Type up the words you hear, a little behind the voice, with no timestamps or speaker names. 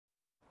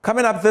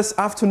Coming up this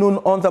afternoon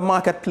on the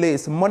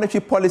marketplace,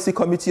 Monetary Policy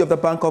Committee of the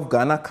Bank of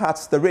Ghana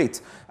cuts the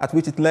rate at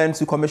which it lends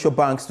to commercial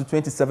banks to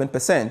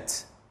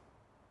 27%.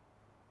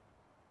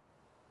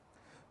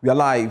 We are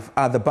live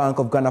at the Bank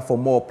of Ghana for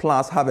more,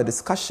 plus have a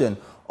discussion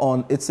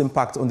on its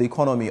impact on the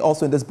economy.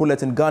 Also in this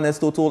bulletin, Ghana's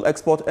total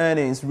export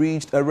earnings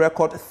reached a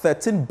record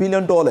 $13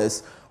 billion,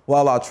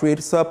 while our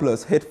trade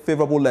surplus hit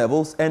favorable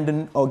levels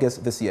ending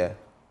August this year.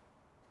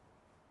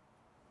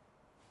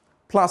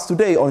 Plus,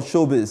 today on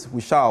Showbiz,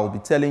 we shall be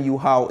telling you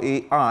how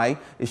AI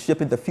is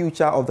shaping the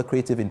future of the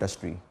creative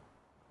industry.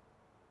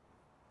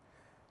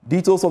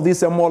 Details of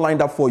this and more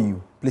lined up for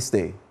you. Please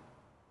stay.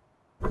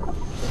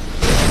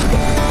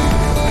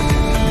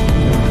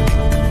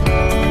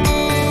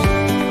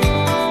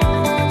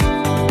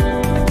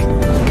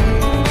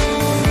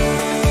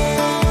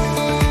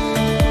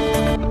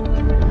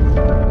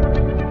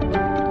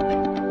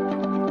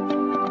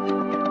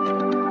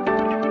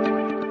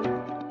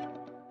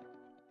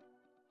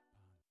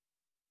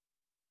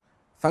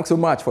 Thanks so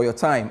much for your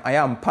time. I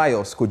am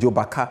Pius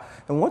Kojobaka,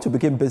 and we want to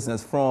begin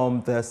business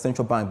from the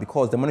central bank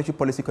because the Monetary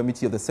Policy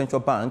Committee of the central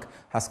bank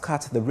has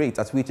cut the rate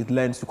at which it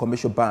lends to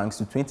commercial banks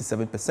to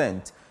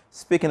 27%.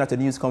 Speaking at a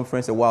news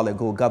conference a while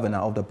ago, Governor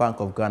of the Bank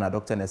of Ghana,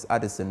 Dr. Nes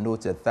Addison,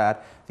 noted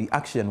that the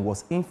action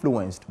was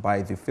influenced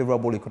by the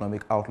favorable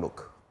economic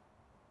outlook.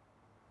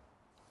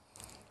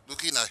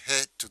 Looking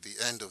ahead to the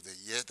end of the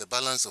year, the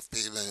balance of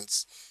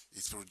payments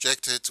is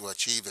projected to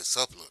achieve a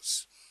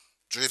surplus,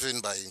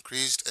 driven by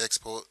increased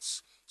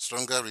exports,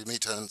 stronger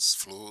remittance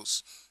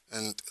flows,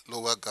 and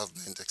lower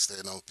government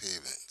external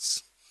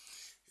payments.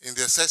 In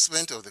the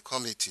assessment of the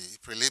committee,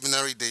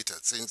 preliminary data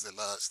since the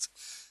last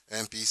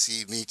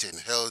MPC meeting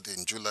held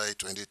in July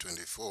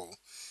 2024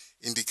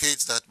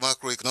 indicates that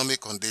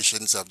macroeconomic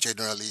conditions have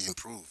generally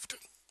improved.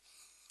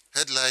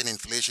 Headline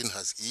inflation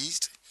has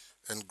eased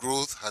and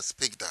growth has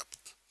picked up.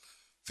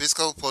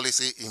 Fiscal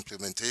policy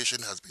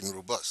implementation has been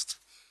robust,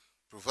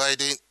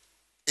 providing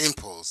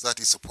impulse that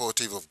is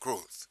supportive of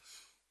growth,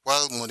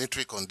 while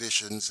monetary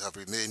conditions have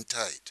remained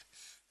tight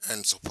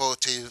and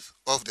supportive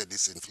of the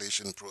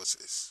disinflation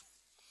process.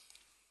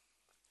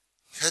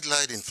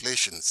 Headline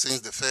inflation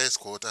since the first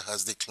quarter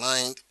has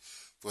declined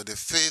for the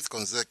fifth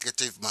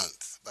consecutive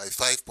month by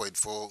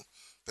 5.4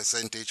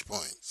 percentage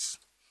points.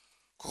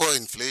 Core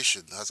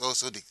inflation has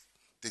also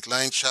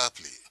declined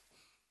sharply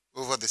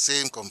over the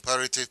same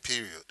comparative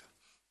period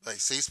by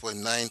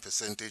 6.9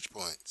 percentage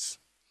points.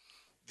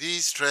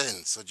 These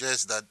trends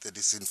suggest that the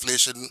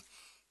disinflation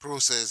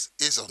process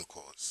is on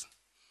course.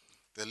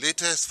 The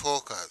latest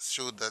forecast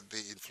showed that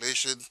the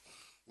inflation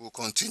will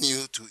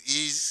continue to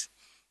ease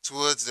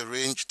towards the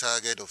range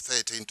target of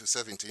 13 to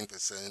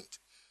 17%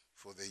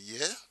 for the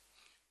year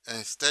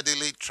and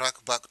steadily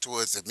track back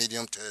towards the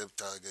medium-term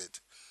target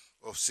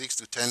of 6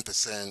 to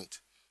 10%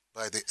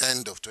 by the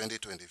end of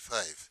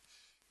 2025,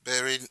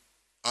 bearing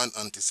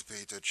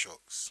unanticipated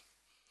shocks.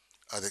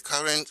 At the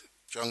current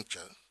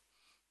juncture,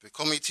 the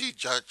committee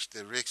judged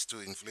the risks to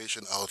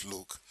inflation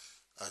outlook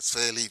as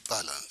fairly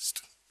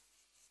balanced.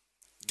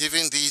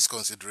 Given these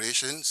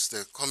considerations,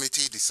 the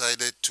committee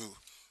decided to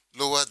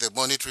lower the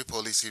monetary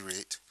policy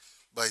rate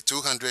by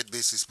 200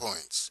 basis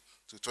points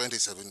to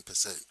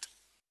 27%.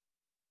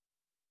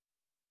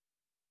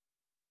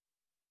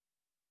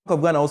 Bank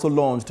of Ghana also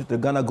launched the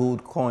Ghana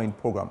Gold Coin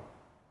program.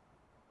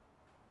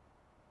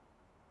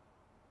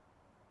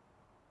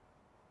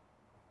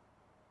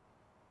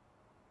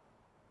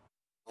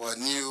 Our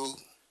new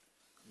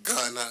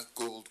Ghana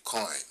Gold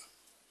Coin,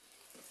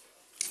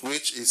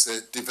 which is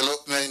a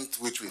development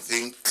which we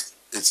think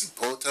is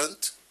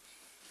important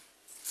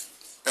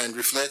and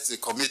reflects the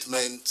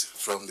commitment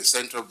from the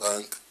central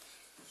bank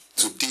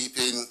to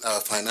deepen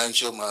our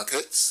financial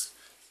markets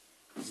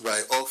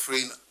by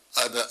offering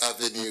other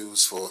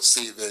avenues for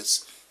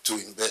savers to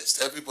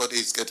invest. Everybody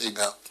is getting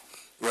up,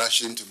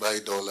 rushing to buy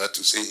dollar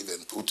to save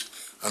and put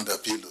under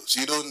pillows.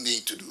 You don't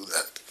need to do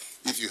that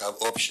if you have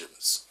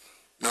options.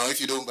 Now, if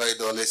you don't buy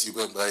dollars, you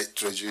go and buy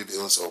treasury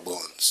bills or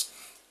bonds.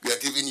 We are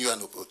giving you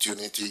an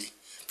opportunity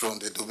from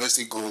the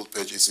domestic gold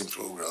purchasing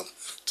program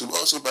to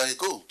also buy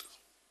gold.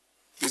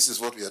 This is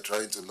what we are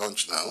trying to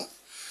launch now,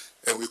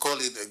 and we call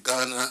it the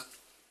Ghana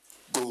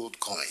Gold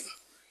Coin.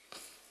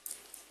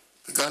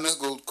 The Ghana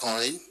Gold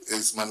Coin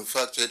is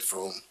manufactured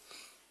from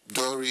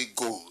Dory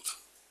gold,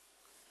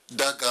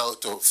 dug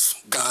out of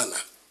Ghana,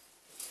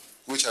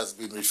 which has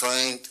been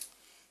refined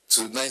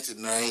to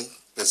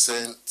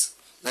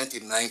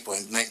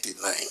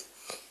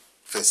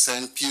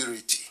 99.99%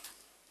 purity.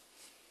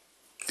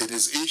 It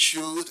is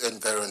issued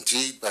and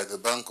guaranteed by the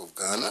Bank of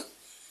Ghana.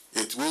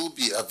 It will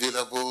be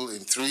available in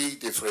 3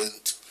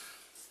 different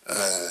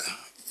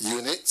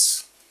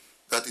units.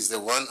 That is the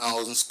 1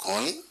 ounce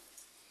coin,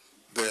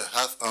 the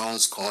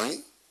half-ounce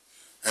coin,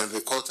 and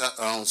the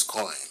quarter-ounce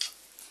coin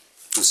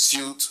to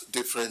suit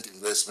different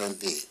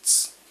investment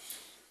needs.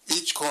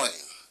 Each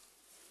coin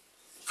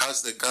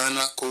has the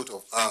Ghana coat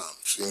of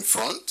arms in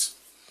front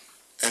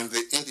and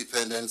the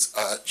Independence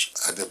Arch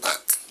at the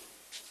back.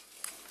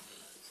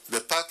 The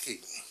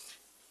packing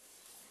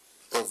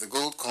of the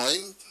gold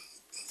coin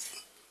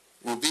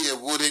will be a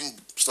wooden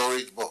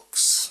storage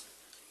box,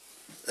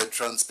 a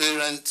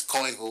transparent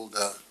coin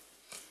holder,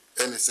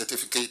 and a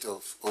certificate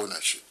of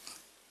ownership.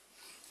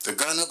 The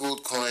Ghana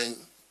Gold Coin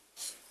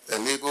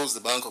enables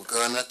the Bank of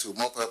Ghana to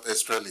mop up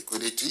extra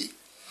liquidity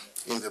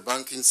in the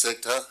banking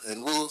sector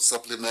and will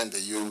supplement the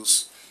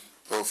use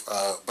of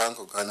our Bank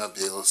of Ghana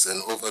bills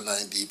and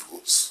overnight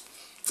depots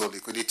for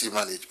liquidity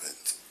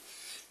management.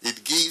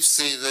 It gives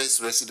savers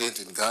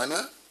resident in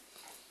Ghana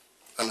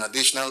an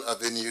additional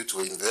avenue to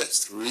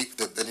invest, reap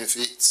the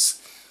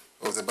benefits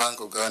of the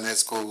Bank of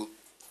Ghana's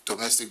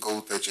domestic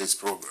gold purchase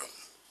program.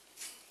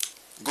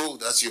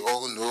 Gold, as you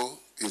all know,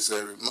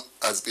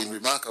 has been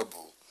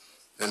remarkable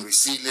and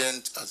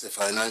resilient as a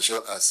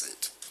financial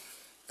asset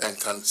and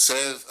can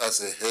serve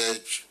as a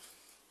hedge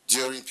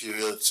during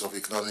periods of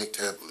economic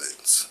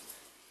turbulence.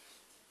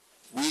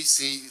 We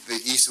see the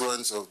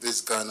issuance of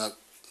this Ghana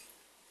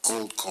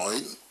gold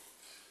coin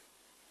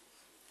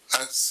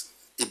as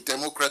it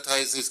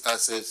democratizes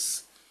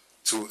access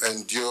to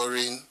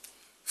enduring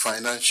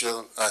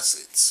financial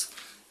assets,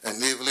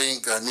 enabling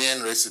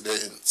Ghanaian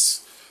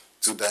residents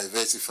to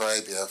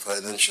diversify their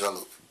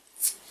financial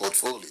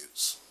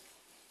portfolios.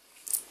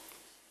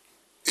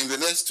 In the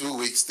next 2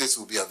 weeks, this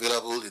will be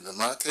available in the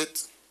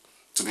market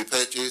to be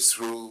purchased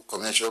through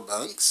commercial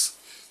banks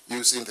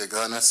using the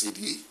Ghana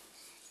cedi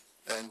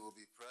and will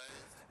be priced.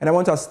 And I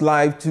want us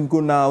live to go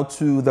now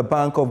to the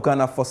Bank of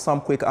Ghana for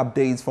some quick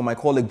updates from my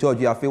colleague George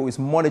Yafe, who is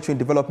monitoring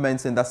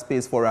developments in that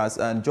space for us.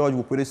 And George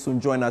will pretty soon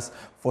join us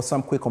for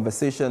some quick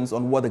conversations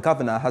on what the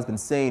governor has been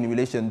saying in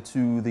relation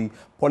to the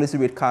policy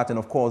rate cut and,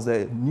 of course,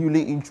 the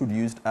newly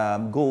introduced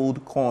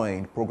gold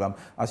coin program.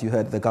 As you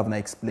heard, the governor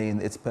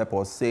explain its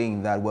purpose,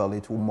 saying that, well,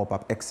 it will mop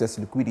up excess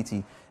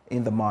liquidity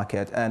in the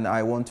market. And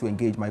I want to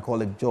engage my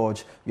colleague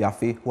George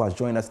Yafe, who has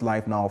joined us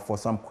live now for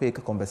some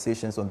quick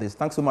conversations on this.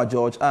 Thanks so much,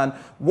 George. And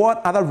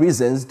what other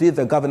reasons did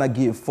the governor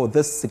give for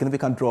this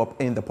significant drop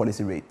in the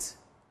policy rate?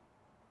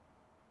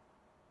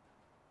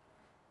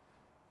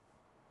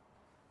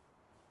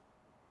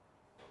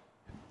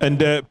 And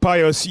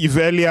Pius, you've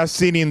earlier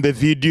seen in the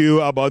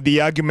video about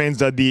the arguments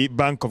that the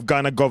Bank of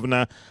Ghana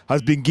governor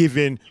has been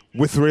given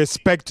with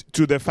respect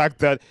to the fact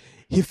that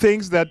he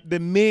thinks that the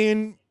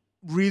main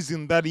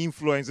reason that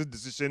influenced this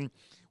decision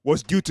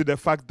was due to the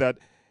fact that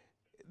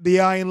they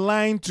are in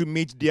line to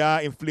meet their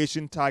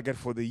inflation target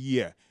for the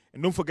year.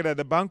 And don't forget that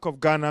the Bank of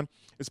Ghana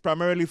is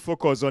primarily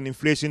focused on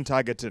inflation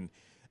targeting.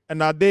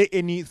 And are there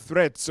any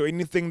threats or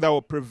anything that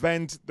will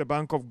prevent the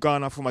Bank of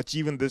Ghana from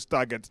achieving this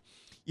target?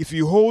 If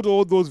you hold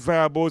all those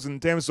variables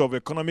in terms of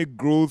economic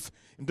growth,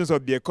 in terms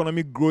of the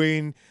economy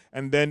growing,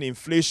 and then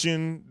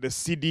inflation, the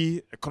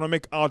cedi,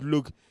 economic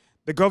outlook,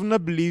 the governor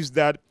believes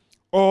that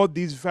all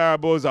these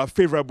variables are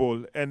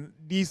favorable, and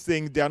these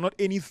things, they are not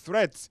any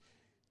threats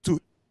to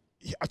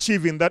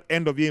achieving that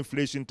end of year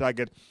inflation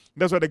target.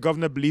 That's why the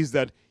governor believes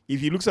that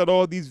if he looks at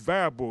all these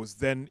variables,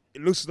 then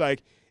it looks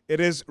like it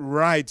is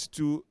right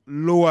to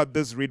lower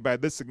this rate by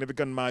this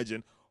significant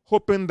margin,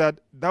 hoping that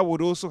that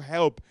would also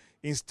help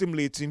in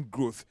stimulating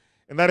growth.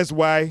 And that is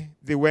why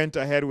they went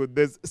ahead with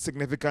this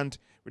significant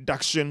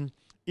reduction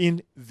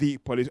in the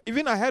policy.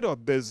 Even ahead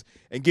of this,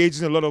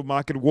 engaging a lot of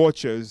market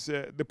watchers,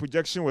 the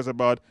projection was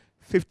about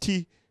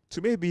 50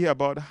 to maybe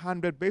about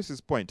 100 basis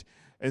points.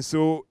 And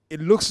so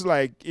it looks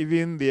like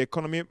even the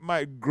economy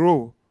might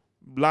grow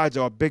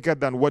larger or bigger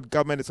than what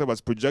government itself has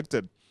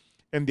projected.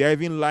 And they're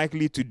even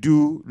likely to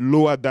do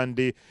lower than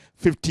the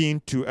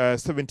 15 to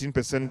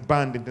 17%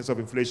 band in terms of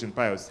inflation,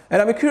 Pius.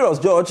 And I'm curious,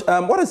 George,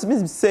 what is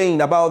Ms.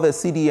 saying about the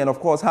cedi and, of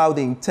course, how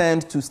they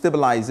intend to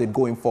stabilize it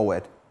going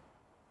forward?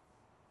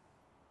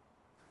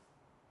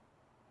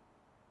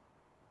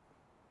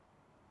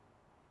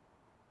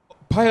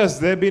 Pius,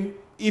 there have been,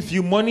 if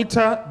you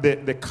monitor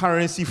the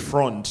currency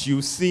front,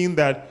 you've seen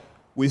that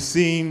we're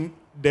seeing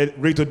the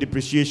rate of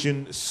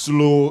depreciation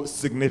slow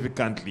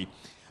significantly.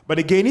 But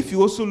again, if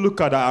you also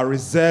look at our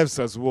reserves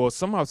as well,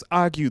 some have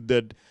argued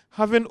that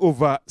having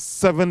over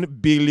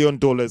 $7 billion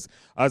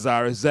as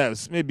our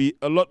reserves, maybe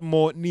a lot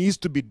more needs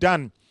to be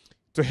done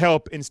to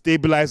help in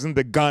stabilizing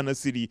the Ghana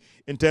cedi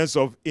in terms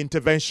of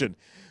intervention.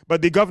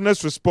 But the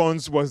governor's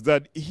response was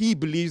that he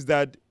believes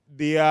that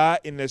they are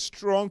in a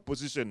strong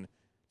position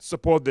to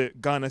support the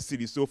Ghana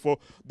cedi. So for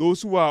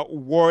those who are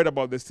worried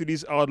about the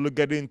cedi's outlook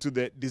getting into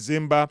the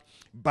December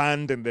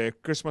band and the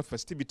Christmas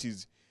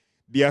festivities,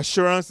 the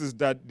assurance is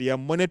that they are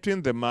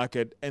monitoring the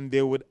market and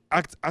they would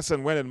act as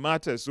and when it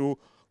matters. So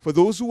for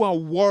those who are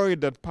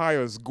worried that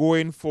Pius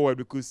going forward,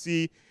 we could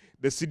see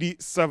the cedi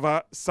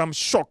suffer some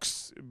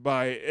shocks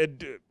by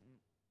it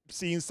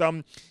seeing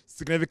some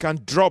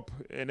significant drop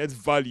in its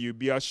value,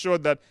 be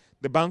assured that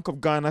the Bank of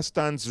Ghana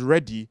stands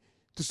ready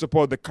to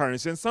support the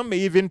currency. And some may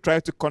even try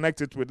to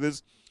connect it with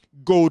this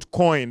gold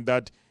coin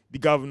that the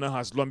governor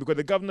has launched, because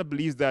the governor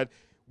believes that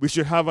we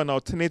should have an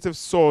alternative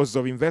source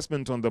of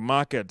investment on the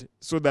market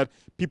so that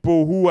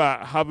people who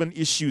are having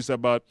issues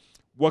about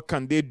what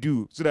can they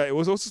do, so that it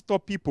will also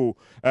stop people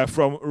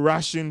from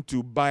rushing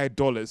to buy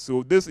dollars.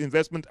 So this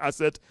investment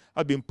asset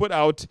has been put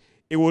out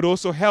it would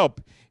also help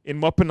in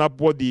mopping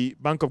up what the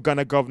Bank of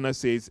Ghana governor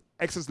says,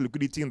 excess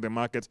liquidity in the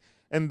market,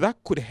 and that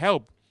could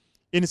help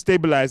in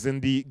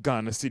stabilizing the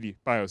Ghana cedi.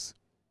 Pius.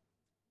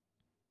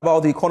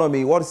 About the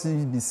economy, what has he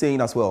been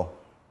saying as well?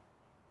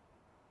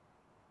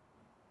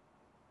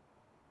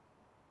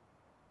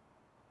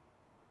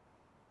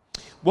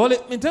 Well,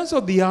 in terms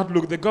of the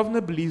outlook, the governor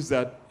believes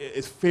that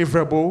it's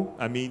favorable.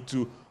 I mean,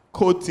 to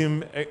quote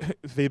him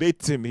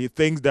verbatim, he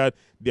thinks that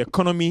the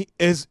economy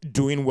is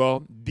doing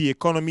well, the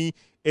economy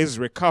is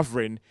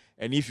recovering.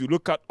 And if you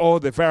look at all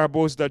the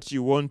variables that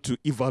you want to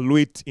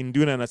evaluate in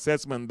doing an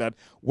assessment that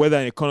whether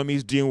an economy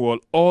is doing well,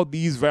 all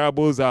these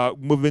variables are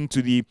moving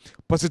to the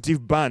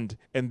positive band.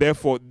 And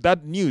therefore,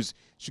 that news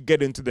should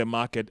get into the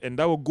market. And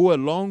that will go a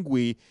long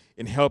way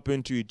in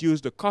helping to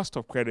reduce the cost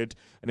of credit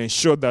and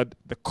ensure that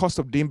the cost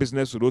of doing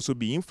business would also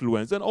be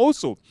influenced. And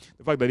also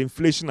the fact that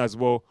inflation as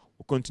well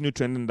will continue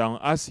trending down,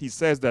 as he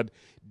says that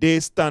they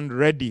stand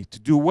ready to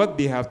do what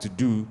they have to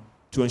do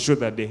to ensure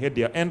that they hit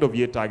their end of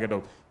year target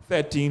of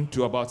 13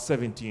 to about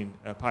 17,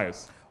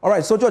 Pius. All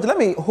right, so George, let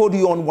me hold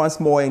you on once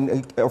more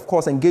and, of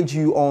course, engage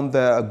you on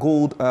the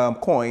gold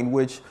coin,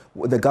 which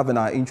the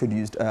governor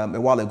introduced a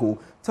while ago.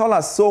 Tell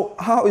us, so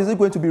how is it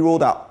going to be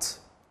rolled out?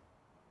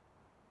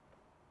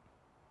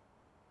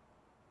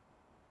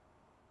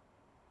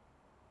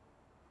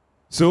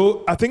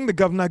 So I think the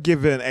governor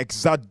gave an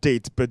exact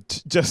date,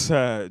 but just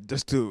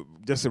to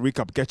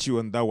recap, get you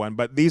on that one.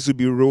 But these will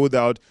be rolled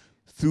out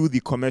through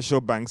the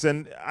commercial banks.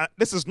 And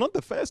this is not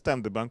the first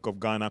time the Bank of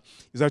Ghana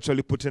is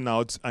actually putting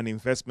out an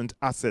investment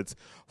asset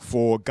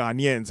for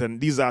Ghanaians. And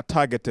these are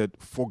targeted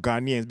for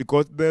Ghanaians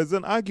because there's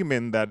an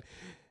argument that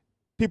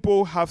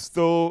people have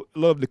still a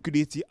lot of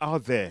liquidity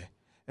out there.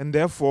 And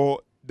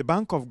therefore, the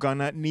Bank of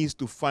Ghana needs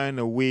to find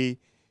a way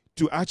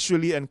to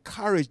actually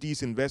encourage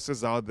these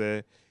investors out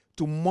there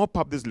to mop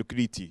up this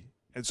liquidity.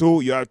 And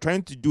so you are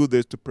trying to do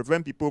this to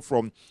prevent people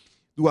from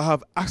who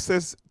have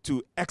access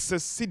to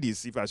excess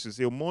cedis, if I should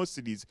say, or more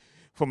cedis,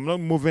 from not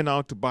moving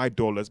out to buy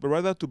dollars, but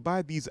rather to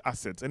buy these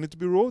assets. And it will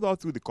be rolled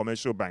out through the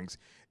commercial banks.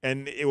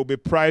 And it will be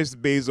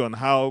priced based on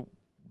how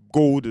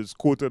gold is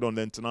quoted on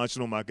the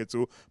international market.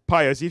 So,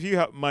 Pius, if you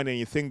have money and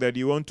you think that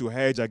you want to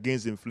hedge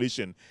against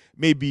inflation,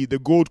 maybe the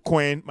gold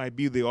coin might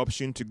be the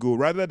option to go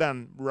rather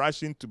than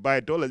rushing to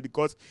buy dollars.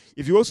 Because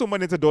if you also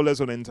monitor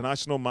dollars on the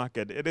international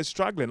market, it is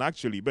struggling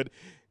actually. But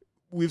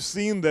we've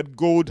seen that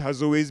gold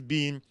has always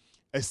been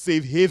a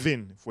safe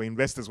haven for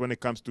investors when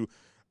it comes to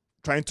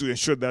trying to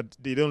ensure that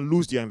they don't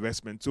lose their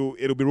investment. So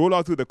it'll be rolled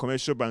out through the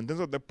commercial bank. In terms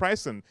of the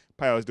pricing,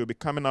 Pius, they'll be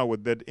coming out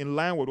with that in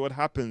line with what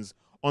happens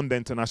on the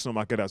international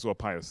market as well,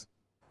 Pius.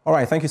 All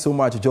right, thank you so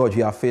much, George.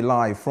 You are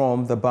live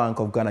from the Bank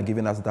of Ghana,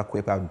 giving us that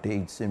quick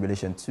updates in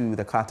relation to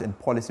the cut in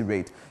policy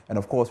rate. And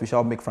of course, we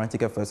shall make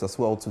frantic efforts as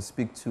well to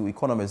speak to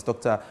economist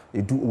Dr.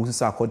 Edu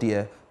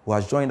Owusu-Sarkodie, who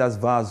has joined us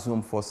via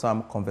Zoom for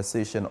some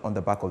conversation on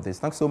the back of this.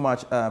 Thanks so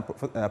much,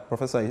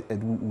 Professor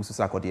Edu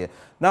Owusu-Sarkodie.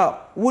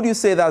 Now, would you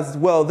say that,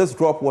 well, this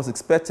drop was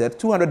expected,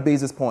 200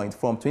 basis points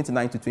from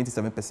 29 to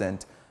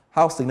 27%?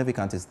 How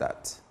significant is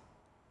that?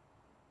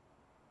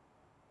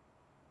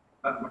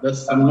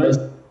 That's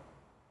amazing.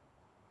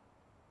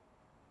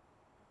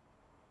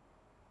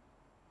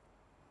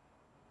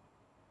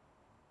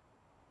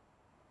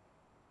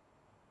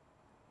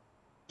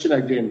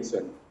 Again,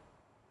 sir.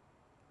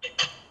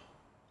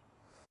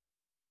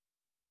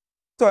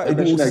 So,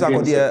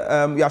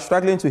 we are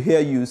struggling to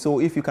hear you, so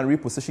if you can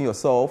reposition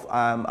yourself,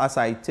 as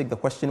I take the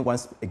question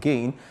once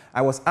again,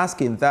 I was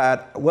asking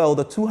that, well,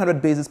 the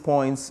 200 basis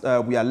points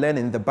we are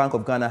learning the Bank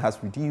of Ghana has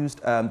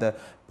reduced the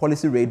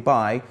policy rate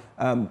by,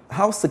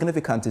 how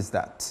significant is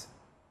that?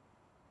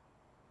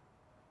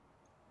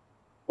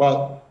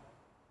 Well,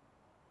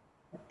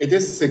 it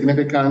is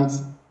significant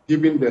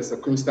given the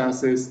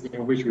circumstances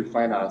in which we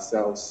find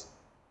ourselves.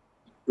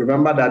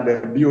 Remember that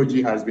the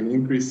BoG has been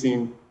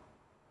increasing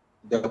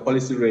the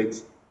policy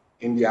rate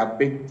in their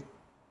bid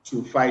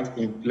to fight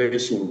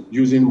inflation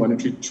using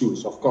monetary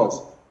tools. Of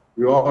course,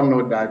 we all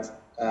know that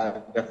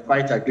the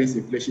fight against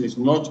inflation is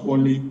not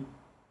only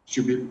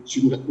should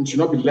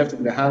not be left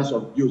in the hands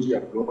of BoG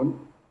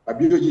alone, but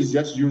BoG is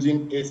just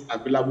using its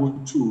available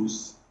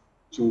tools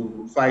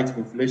to fight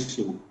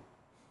inflation.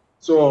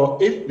 So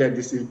if the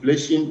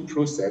disinflation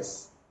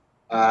process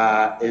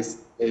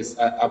is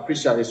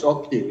appreciated, is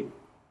okay,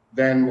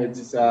 then it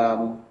is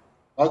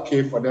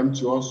okay for them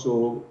to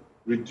also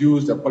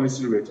reduce the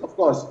policy rate. Of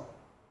course,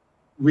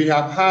 we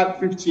have had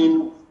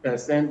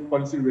 15%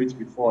 policy rate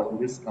before in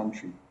this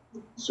country.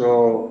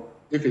 So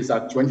if it's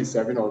at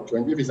 27 or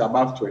 20, if it's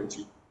above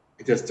 20,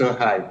 it is still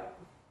high.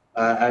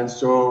 And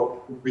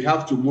so we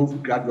have to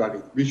move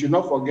gradually. We should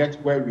not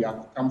forget where we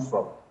have come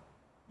from.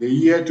 The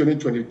year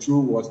 2022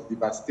 was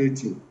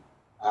devastating.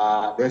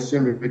 The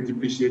exchange rate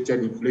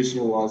depreciated,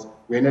 inflation was,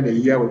 we ended the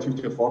year with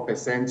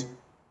 54%.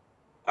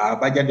 Our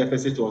budget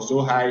deficit was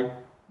so high,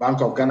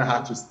 Bank of Ghana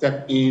had to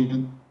step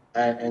in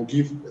and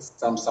give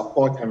some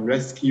support and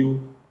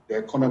rescue the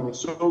economy.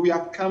 So we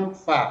have come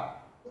far.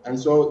 And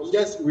so,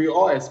 yes, we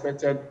all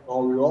expected,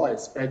 or we all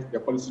expect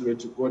the policy rate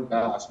to go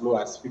down as low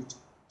as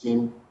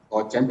 15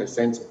 or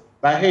 10%.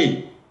 But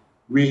hey,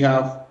 we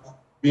have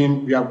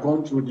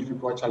gone through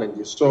difficult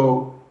challenges.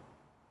 So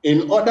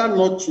in order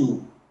not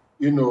to,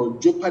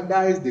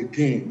 jeopardize the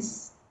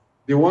gains,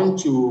 they want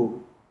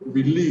to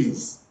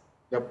release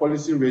the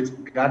policy rate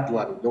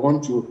gradually. They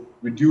want to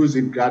reduce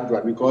it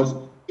gradually, because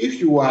if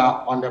you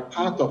are on the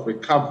path of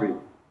recovery,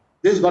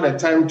 this is not a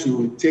time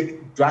to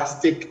take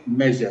drastic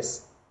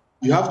measures.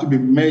 You have to be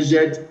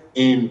measured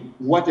in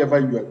whatever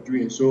you are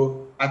doing.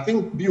 So I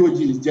think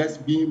BoG is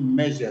just being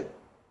measured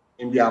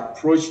in the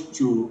approach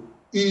to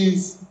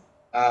ease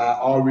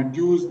or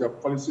reduce the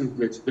policy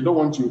rate. They don't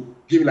want to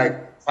give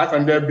like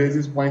 500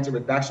 basis points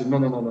reduction.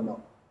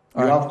 No.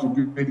 You have to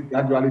do it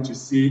gradually to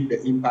see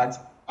the impact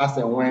as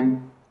and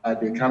when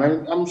they can.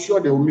 And I'm sure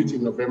they will meet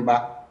in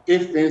November.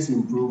 If things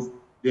improve,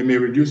 they may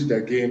reduce it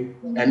again.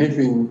 And if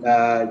in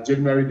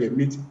January they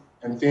meet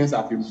and things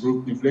have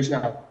improved,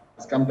 inflation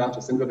has come down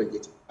to single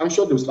digit, I'm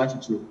sure they'll slash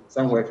it to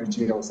somewhere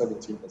 15 or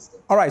 17%.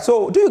 All right.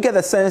 So do you get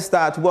the sense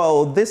that,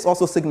 well, this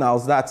also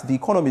signals that the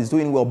economy is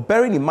doing well,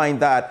 bearing in mind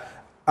that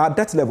our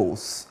debt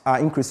levels are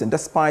increasing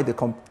despite the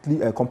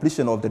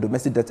completion of the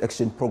domestic debt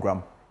exchange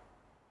program?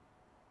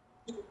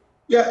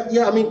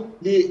 Yeah. I mean,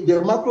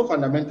 the macro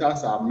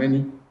fundamentals are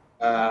many.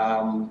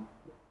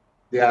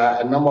 There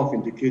are a number of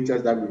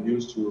indicators that we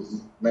use to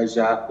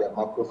measure the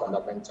macro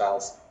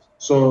fundamentals.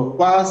 So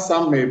while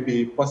some may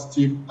be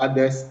positive,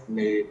 others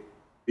may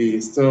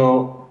be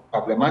still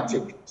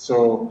problematic.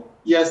 So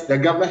yes, the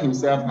governor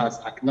himself has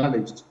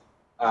acknowledged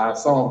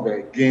some of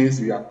the gains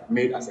we have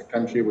made as a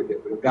country with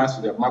regards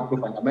to the macro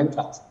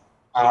fundamentals.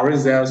 Our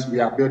reserves, we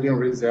are building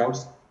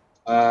reserves.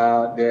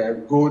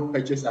 The gold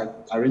purchase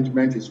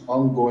arrangement is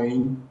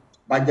ongoing.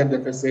 Budget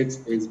deficit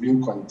is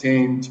being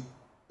contained.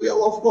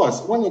 Well, of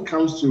course, when it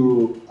comes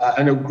to,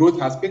 and the growth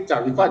has picked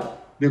up. In fact,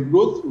 the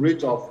growth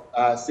rate of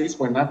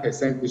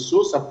 6.9% is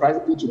so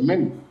surprising to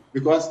many,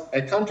 because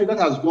a country that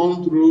has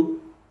gone through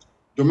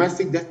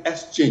domestic debt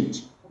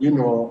exchange, we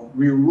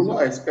will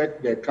not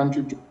expect the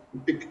country to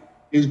pick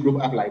its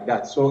growth up like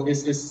that. So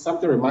it's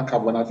something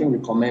remarkable, and I think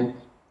we commend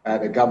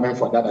the government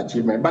for that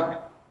achievement.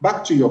 But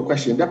back to your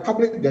question, the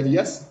public debt,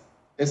 yes,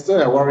 it's still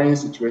a worrying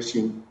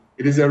situation.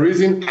 It is a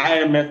reason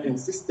IMF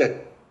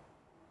insisted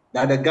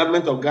that the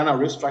government of Ghana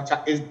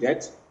restructure its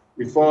debt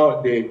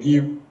before they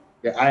give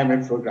the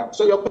IMF program.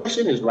 So your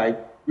question is right.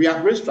 We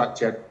have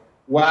restructured.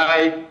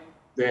 Why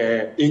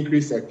the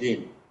increase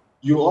again?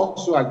 You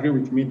also agree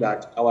with me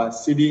that our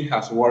city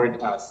has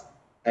worried us.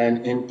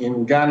 And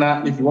in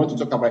Ghana, if you want to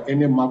talk about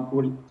any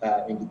macro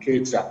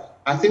indicator,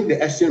 I think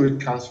the exchange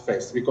rate comes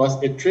first,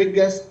 because it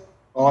triggers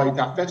or it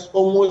affects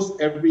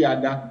almost every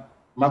other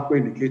macro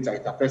indicator.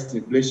 It affects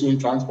inflation,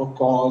 transport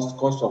costs,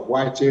 cost of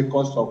water,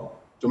 cost of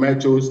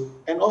tomatoes,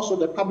 and also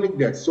the public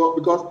debt. So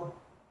because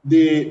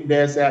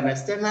there's an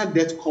external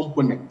debt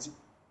component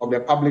of the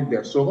public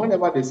debt. So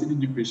whenever the city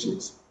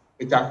depreciates,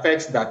 it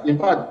affects that. In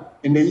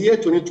fact, in the year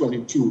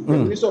 2022, the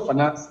Minister of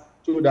Finance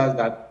told us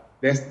that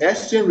the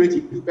exchange rate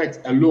effect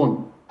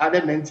alone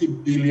added 90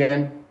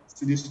 billion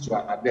cedis to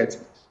our debt.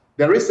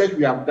 The research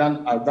we have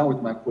done, I've done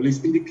with my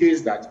colleagues,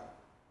 indicates that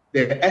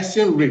the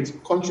exchange rate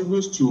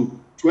contributes to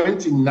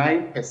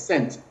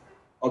 29%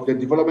 of the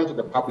development of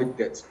the public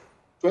debt.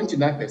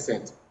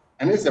 29%.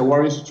 And it's a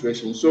worrying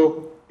situation.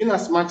 So in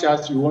as much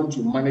as we want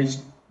to manage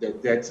the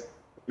debt,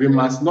 we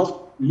must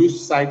not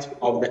lose sight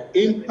of the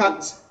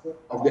impact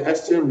of the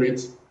exchange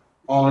rate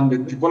on the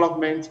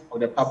development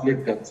of the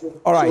public debt.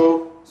 All right.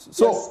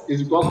 So yes,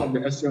 it's gone from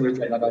the exchange rate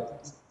and other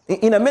things.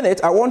 In a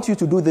minute, I want you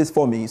to do this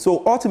for me.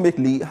 So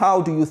ultimately,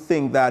 how do you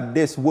think that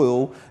this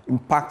will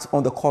impact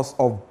on the cost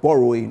of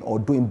borrowing or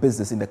doing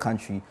business in the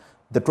country?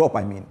 The drop,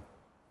 I mean.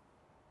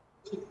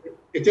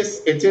 It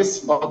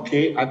is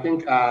okay. I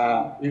think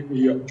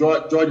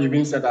George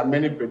even said that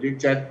many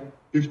predicted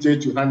 50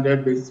 to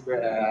 100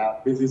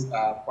 basis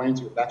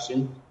points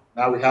reduction.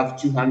 Now we have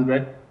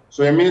 200.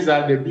 So it means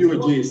that the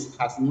BoG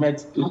has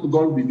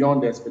gone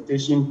beyond the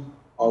expectation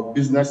of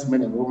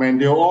businessmen and women.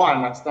 They all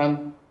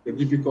understand the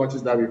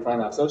difficulties that we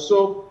find ourselves.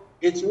 So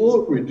it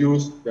will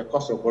reduce the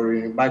cost of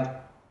borrowing.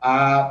 But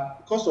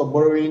cost of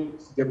borrowing,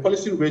 the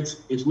policy rate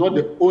is not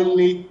the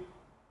only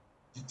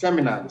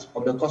determinant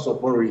of the cost of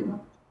borrowing.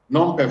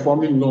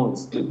 Non-performing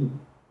loans,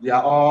 they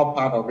are all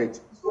part of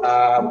it.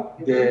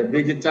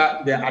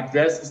 The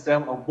address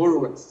system of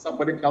borrowers.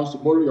 Somebody comes to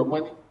borrow your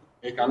money,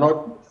 they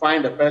cannot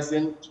find a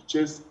person to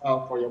chase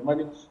for your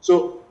money.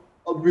 So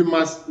we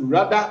must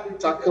rather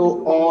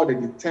tackle all the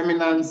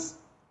determinants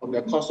of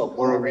the cost of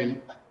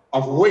borrowing,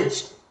 of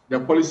which the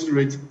policy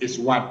rate is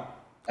one.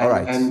 All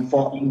right. And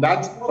from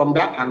that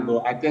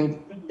angle, I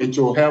think it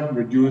will help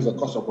reduce the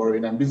cost of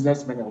borrowing, and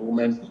businessmen and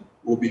women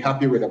will be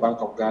happy with the Bank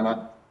of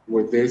Ghana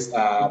with this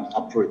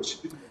approach.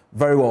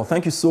 Very well.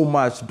 Thank you so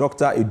much,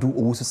 Dr. Edu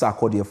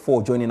Owusu-Sarkodie,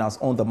 for joining us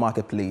on The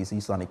Marketplace.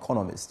 He's an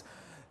economist.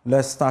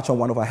 Let's touch on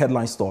one of our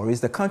headline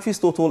stories. The country's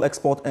total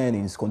export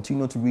earnings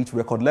continue to reach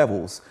record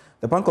levels.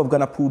 The Bank of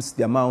Ghana puts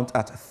the amount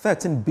at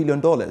 $13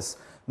 billion.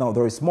 Now,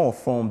 there is more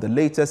from the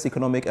latest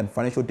economic and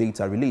financial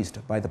data released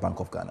by the Bank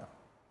of Ghana.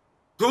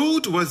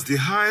 Gold was the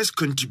highest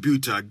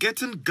contributor,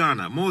 getting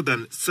Ghana more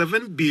than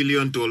 $7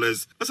 billion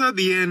as at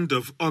the end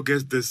of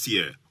August this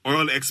year.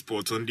 Oil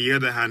exports, on the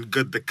other hand,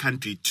 got the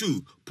country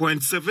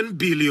 $2.7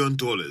 billion,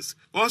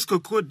 whilst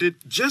cocoa did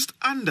just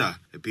under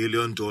 $1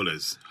 billion.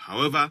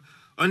 However,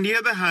 on the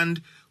other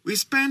hand, we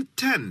spent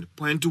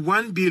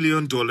 $10.1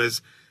 billion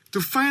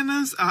to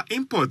finance our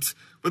imports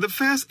for the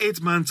first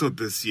 8 months of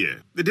this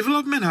year. The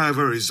development,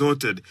 however,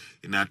 resulted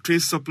in our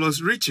trade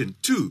surplus reaching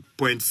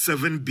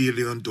 $2.7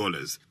 billion.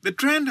 The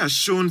trend has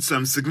shown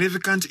some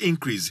significant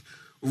increase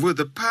over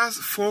the past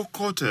 4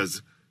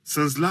 quarters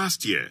since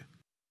last year.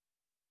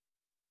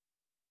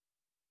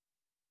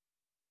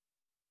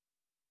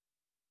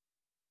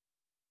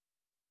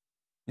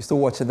 You're still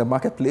watching The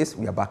Marketplace.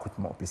 We are back with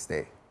more. Please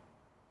stay.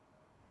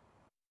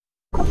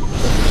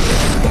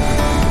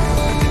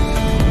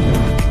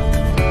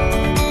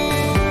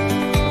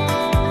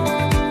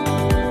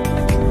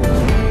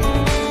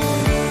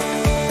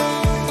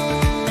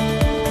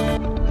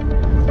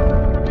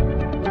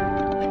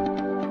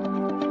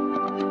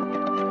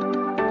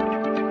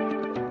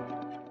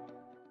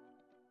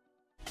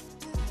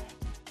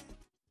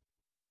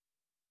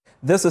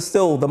 This is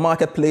still The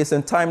Marketplace,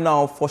 and time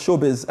now for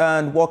Showbiz,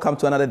 and welcome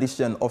to another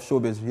edition of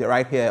Showbiz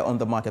right here on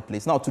The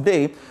Marketplace. Now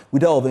today, we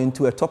delve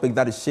into a topic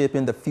that is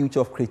shaping the future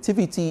of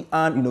creativity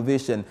and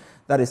innovation,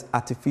 that is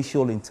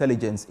artificial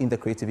intelligence in the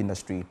creative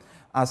industry.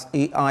 As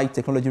AI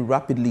technology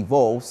rapidly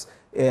evolves,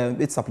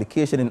 its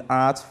application in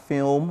art,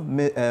 film,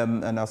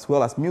 and as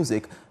well as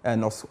music,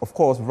 and of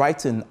course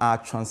writing, are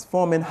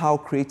transforming how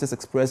creators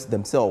express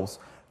themselves.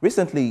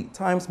 Recently,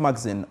 Times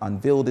Magazine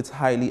unveiled its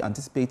highly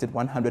anticipated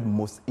 100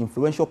 most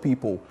influential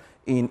people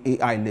in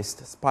AI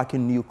list,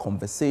 sparking new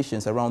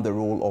conversations around the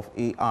role of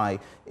AI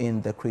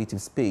in the creative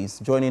space.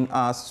 Joining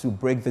us to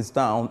break this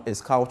down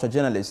is culture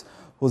journalist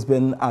who's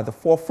been at the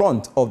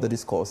forefront of the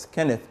discourse,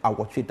 Kenneth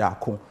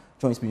Awotwe-Darko,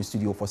 joins me in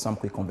studio for some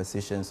quick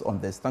conversations on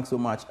this. Thanks so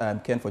much,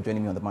 Ken, for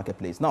joining me on The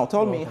Marketplace. Now,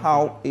 tell me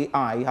how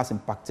AI has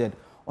impacted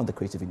on the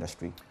creative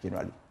industry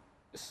generally.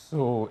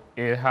 So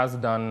it has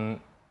done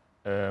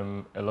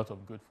a lot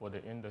of good for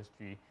the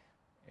industry,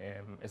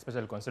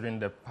 especially considering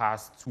the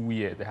past 2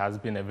 years. There has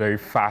been a very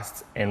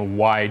fast and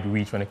wide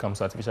reach when it comes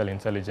to artificial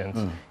intelligence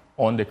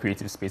on the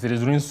creative space. It is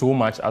doing so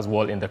much as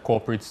well in the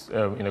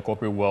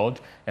corporate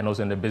world and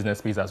also in the business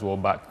space as well.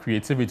 But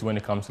creativity, when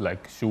it comes to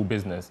like show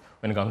business,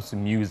 when it comes to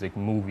music,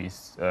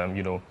 movies,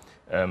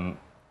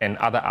 and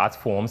other art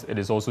forms, it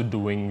is also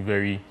doing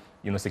very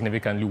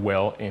significantly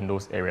well in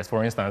those areas.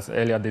 For instance,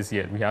 earlier this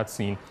year, we had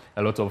seen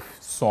a lot of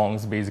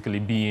songs basically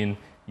being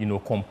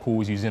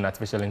composed using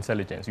artificial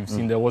intelligence. You've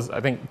seen there was,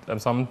 I think,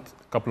 some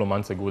couple of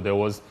months ago, there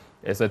was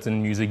a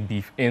certain music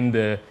beef in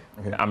the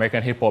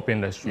American hip-hop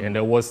industry, and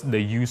there was the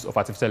use of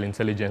artificial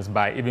intelligence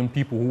by even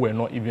people who were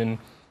not even,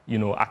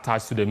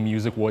 attached to the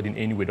music world in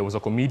any way. There was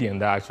a comedian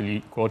that actually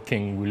called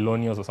King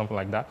Wilonius or something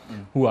like that,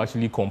 who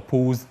actually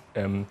composed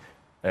an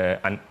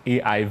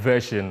AI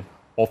version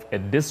of a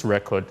diss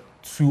record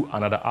to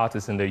another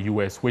artist in the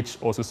US,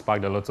 which also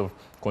sparked a lot of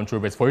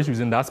controversy. For instance,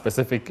 in that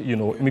specific,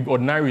 maybe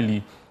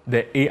ordinarily,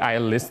 the AI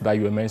list that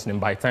you were mentioning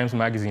by Times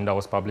Magazine that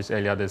was published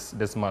earlier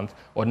this month,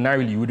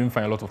 ordinarily you wouldn't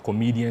find a lot of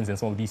comedians and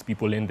some of these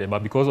people in there,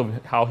 but because of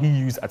how he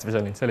used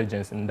artificial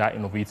intelligence in that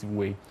innovative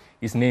way,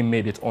 his name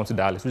made it onto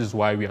that list, which is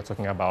why we are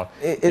talking about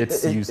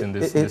its use in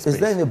this space. Is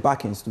there any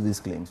backings to these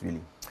claims,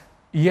 really?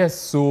 Yes,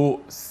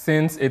 so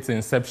since its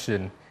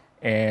inception,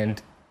 and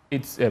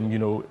it's,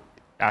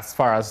 as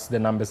far as the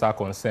numbers are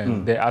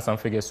concerned, there are some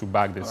figures to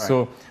back this. Right.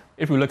 So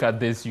if we look at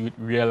this, you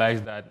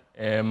realize that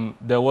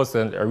there was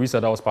a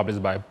research that was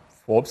published by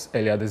Forbes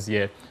earlier this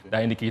year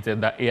that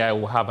indicated that AI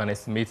will have an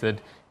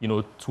estimated,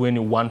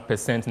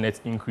 21%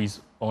 net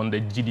increase on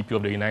the GDP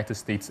of the United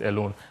States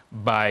alone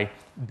by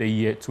the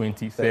year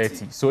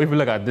 2030. So if we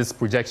look at this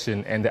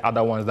projection and the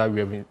other ones that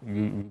we will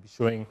be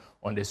showing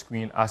on the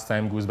screen as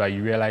time goes by,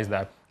 you realize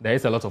that there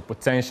is a lot of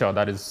potential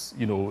that is,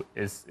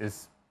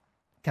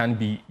 can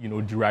be,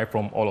 derived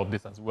from all of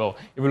this as well.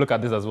 If we look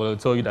at this as well,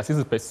 it'll tell you that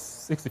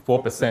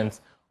 64%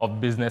 of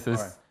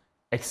businesses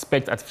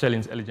expect artificial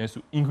intelligence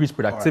to increase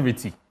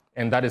productivity.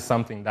 And that is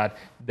something that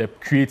the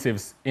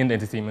creatives in the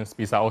entertainment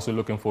space are also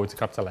looking forward to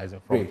capitalizing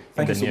from. Great.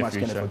 Thank you so much,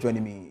 Kenneth, for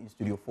joining me in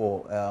Studio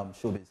 4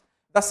 Showbiz.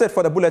 That's it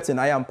for the bulletin.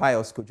 I am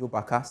Pius Kojo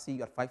Baka. See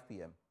you at 5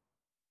 p.m.